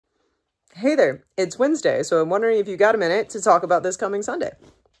Hey there, it's Wednesday, so I'm wondering if you got a minute to talk about this coming Sunday.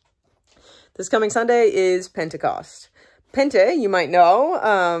 This coming Sunday is Pentecost. Pente, you might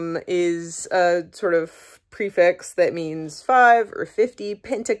know, is a sort of prefix that means 5 or 50.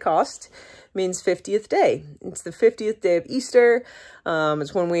 Pentecost means 50th day. It's the 50th day of Easter.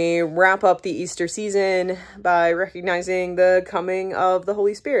 It's when we wrap up the Easter season by recognizing the coming of the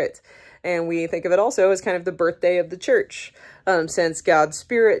Holy Spirit. And we think of it also as kind of the birthday of the church, since God's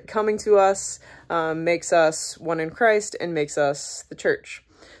Spirit coming to us makes us one in Christ and makes us the church.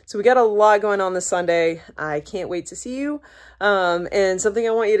 So we got a lot going on this Sunday. I can't wait to see you. And something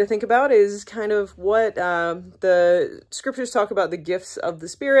I want you to think about is kind of what the scriptures talk about the gifts of the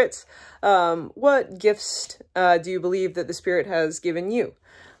Spirit. What gifts do you believe that the Spirit has given you?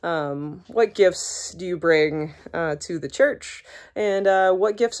 What gifts do you bring to the church? And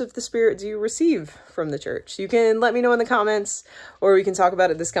what gifts of the Spirit do you receive from the church? You can let me know in the comments, or we can talk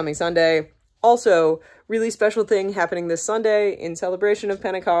about it this coming Sunday. Also, really special thing happening this Sunday in celebration of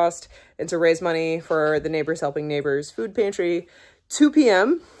Pentecost and to raise money for the Neighbors Helping Neighbors food pantry, 2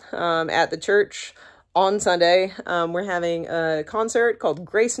 p.m. At the church on Sunday. We're having a concert called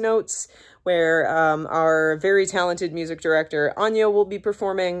Grace Notes, where our very talented music director, Anya, will be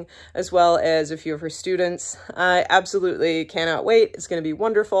performing, as well as a few of her students. I absolutely cannot wait. It's going to be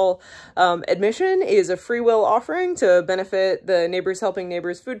wonderful. Admission is a free will offering to benefit the Neighbors Helping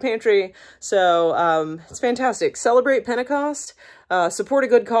Neighbors food pantry. So it's fantastic. Celebrate Pentecost, support a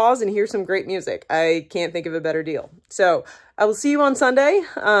good cause, and hear some great music. I can't think of a better deal. So I will see you on Sunday.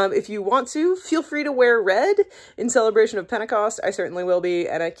 If you want to, feel free to wear red in celebration of Pentecost. I certainly will be,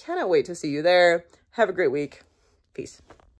 and I cannot wait to see you there. Have a great week. Peace.